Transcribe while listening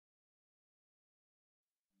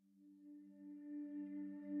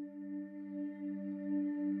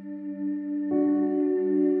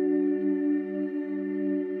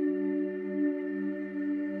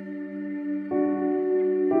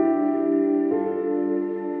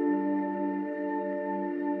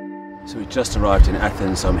So we just arrived in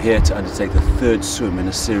Athens. I'm here to undertake the third swim in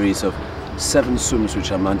a series of 7 swims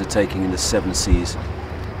which I'm undertaking in the 7 seas.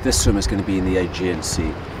 This swim is going to be in the Aegean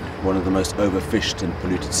Sea, one of the most overfished and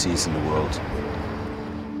polluted seas in the world.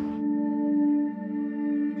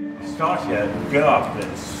 Start here, go up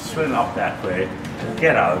there, swim up that way,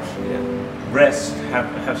 get out, rest,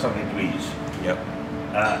 have something to eat. Yep.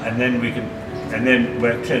 And then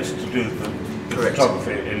we're close to do the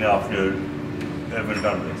photography in the afternoon. Over and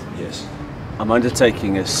done with. Yes. I'm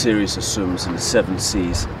undertaking a series of swims in the 7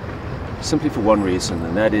 seas simply for one reason,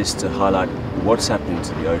 and that is to highlight what's happening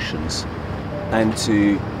to the oceans and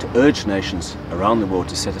to urge nations around the world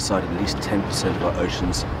to set aside at least 10% of our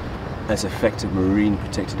oceans as effective marine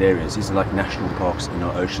protected areas. These are like national parks in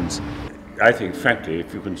our oceans. I think, frankly,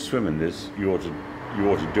 if you can swim in this, you ought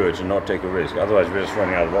to do it and not take a risk. Otherwise, we're just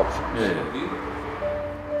running out of options.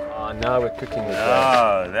 Now we're cooking with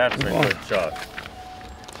that's a good shot.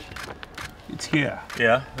 It's here.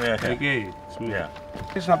 Yeah. Okay. Yeah.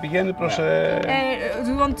 Θες να πηγαίνει προς... Do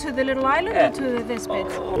you want to the little island or to this bit?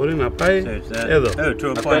 Μπορεί να πάει εδώ. To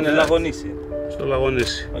a Αυτό point. είναι Λαγονήσι. Στο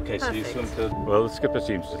Λαγονήσι. Okay, so you swim to... Well, the skipper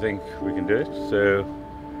seems to think we can do it, so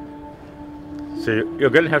you're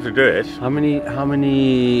going to have to do it. How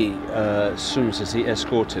many swims has he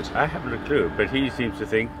escorted? I haven't a clue, but he seems to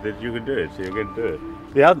think that you can do it, so you're going to do it.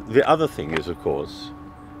 The other thing is, of course,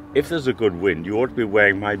 if there's a good wind, you ought to be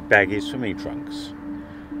wearing my baggy swimming trunks.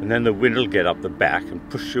 And then the wind will get up the back and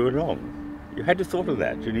push you along. You had to thought of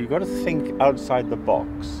that. You've got to think outside the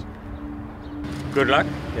box. Good luck.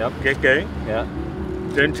 Yep. Get going. Yeah.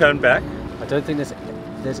 Don't turn back. I don't think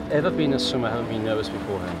there's ever been a swim I haven't been nervous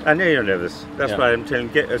beforehand. I know you're nervous. That's why I'm telling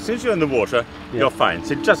you, as soon as you're in the water, you're fine.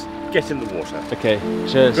 So just get in the water. Okay,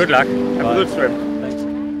 cheers. Good luck. Have a good swim. Thanks.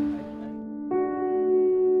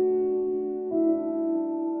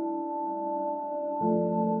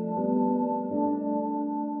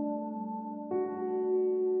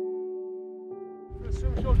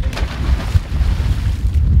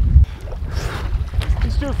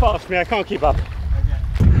 He's too fast for me, I can't keep up. Okay.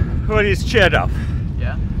 Well, he's cheered up.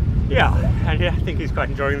 Yeah? Yeah, and I think he's quite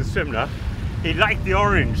enjoying the swim now. He liked the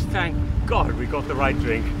orange, thank God we got the right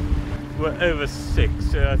drink. We're over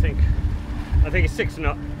 6, so I think it's 6 and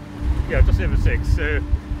up. Yeah, just over 6, so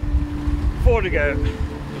 4 to go.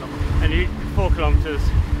 And 4 kilometres.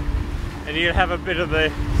 And he'll have a bit of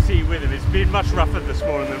the sea with him. It's been much rougher this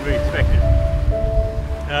morning than we expected.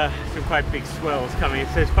 Some quite big swells coming,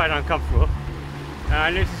 so it's quite uncomfortable. I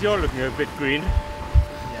notice you're looking a bit green.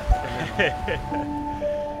 Yeah.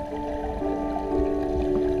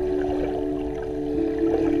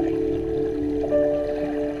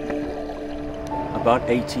 About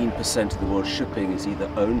 18% of the world's shipping is either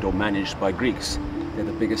owned or managed by Greeks. They're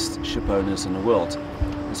the biggest ship owners in the world.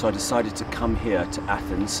 And so I decided to come here to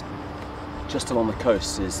Athens. Just along the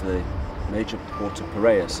coast is the major port of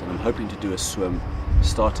Piraeus, and I'm hoping to do a swim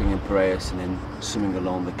starting in Piraeus and then swimming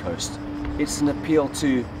along the coast. It's an appeal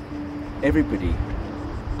to everybody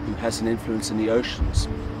who has an influence in the oceans,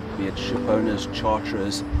 be it ship owners,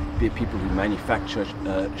 charterers, be it people who manufacture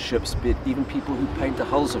ships, be it even people who paint the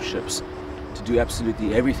hulls of ships, to do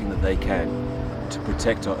absolutely everything that they can to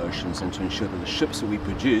protect our oceans and to ensure that the ships that we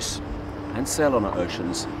produce and sail on our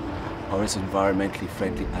oceans are as environmentally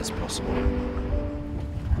friendly as possible.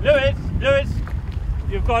 Lewis,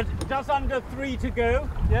 you've got just under 3 to go.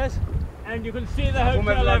 Yes? And you can see the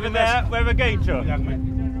hotel over there where we're going to.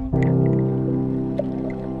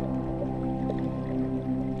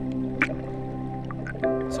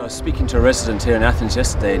 So I was speaking to a resident here in Athens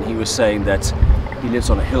yesterday, and he was saying that he lives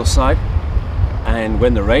on a hillside, and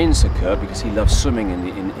when the rains occur, because he loves swimming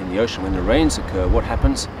in the ocean, when the rains occur, what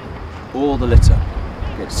happens? All the litter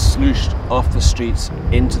gets slooshed off the streets,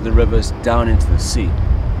 into the rivers, down into the sea.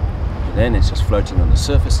 And then it's just floating on the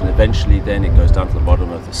surface, and eventually then it goes down to the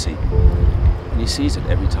bottom of the sea. And he sees it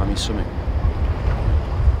every time he's swimming.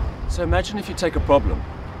 So imagine if you take a problem,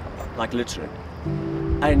 like littering,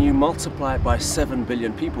 and you multiply it by 7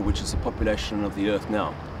 billion people, which is the population of the Earth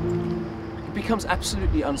now. It becomes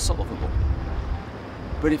absolutely unsolvable.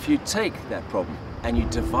 But if you take that problem and you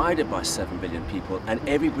divide it by 7 billion people, and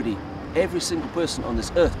every single person on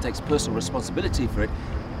this Earth takes personal responsibility for it,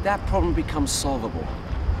 that problem becomes solvable.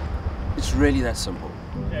 It's really that simple.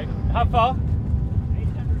 Okay. How far?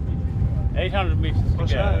 800 meters to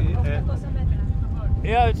go.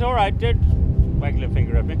 Yeah, it's all right. Don't waggle your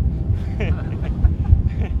finger at me.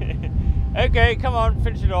 Okay, come on,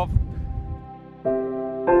 finish it off.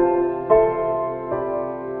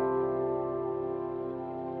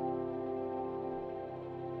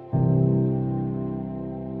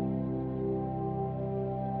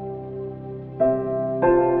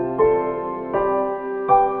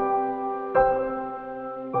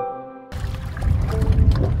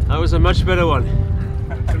 much better one.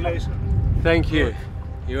 Congratulations. Thank you.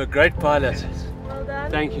 You're a great pilot. Well done.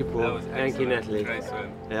 Thank you, Paul. Thank you, Natalie. Great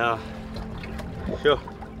swim. Yeah. Sure.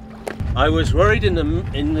 I was worried in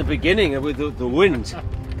the beginning with the wind,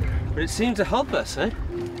 but it seemed to help us, eh?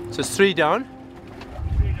 So it's 3 down.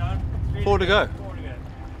 3 down. 4 to go. 4 to go.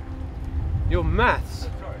 Your maths.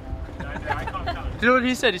 Sorry. I can't count. Do you know what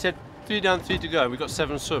he said? He said 3 down, 3 to go. We got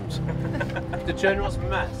 7 swims. The general's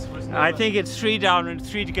maths was I think it's 3 down and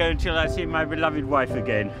 3 to go until I see my beloved wife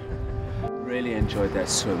again. Really enjoyed that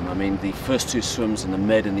swim. I mean, the first 2 swims in the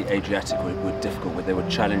Med and the Adriatic were difficult, but they were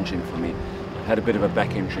challenging for me. I had a bit of a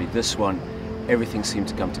back injury. This one, everything seemed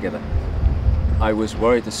to come together. I was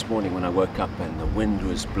worried this morning when I woke up and the wind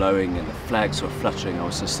was blowing and the flags were fluttering. I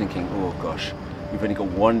was just thinking, oh gosh, we've only got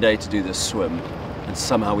 1 day to do this swim and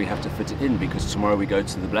somehow we have to fit it in because tomorrow we go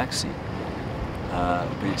to the Black Sea.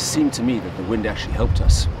 But it seemed to me that the wind actually helped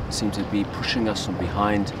us. It seemed to be pushing us from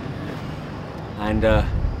behind, and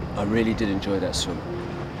I really did enjoy that swim.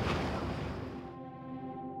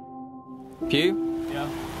 Pugh? Yeah.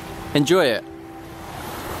 Enjoy it.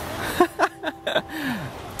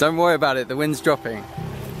 Don't worry about it, the wind's dropping.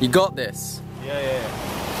 You got this. Yeah.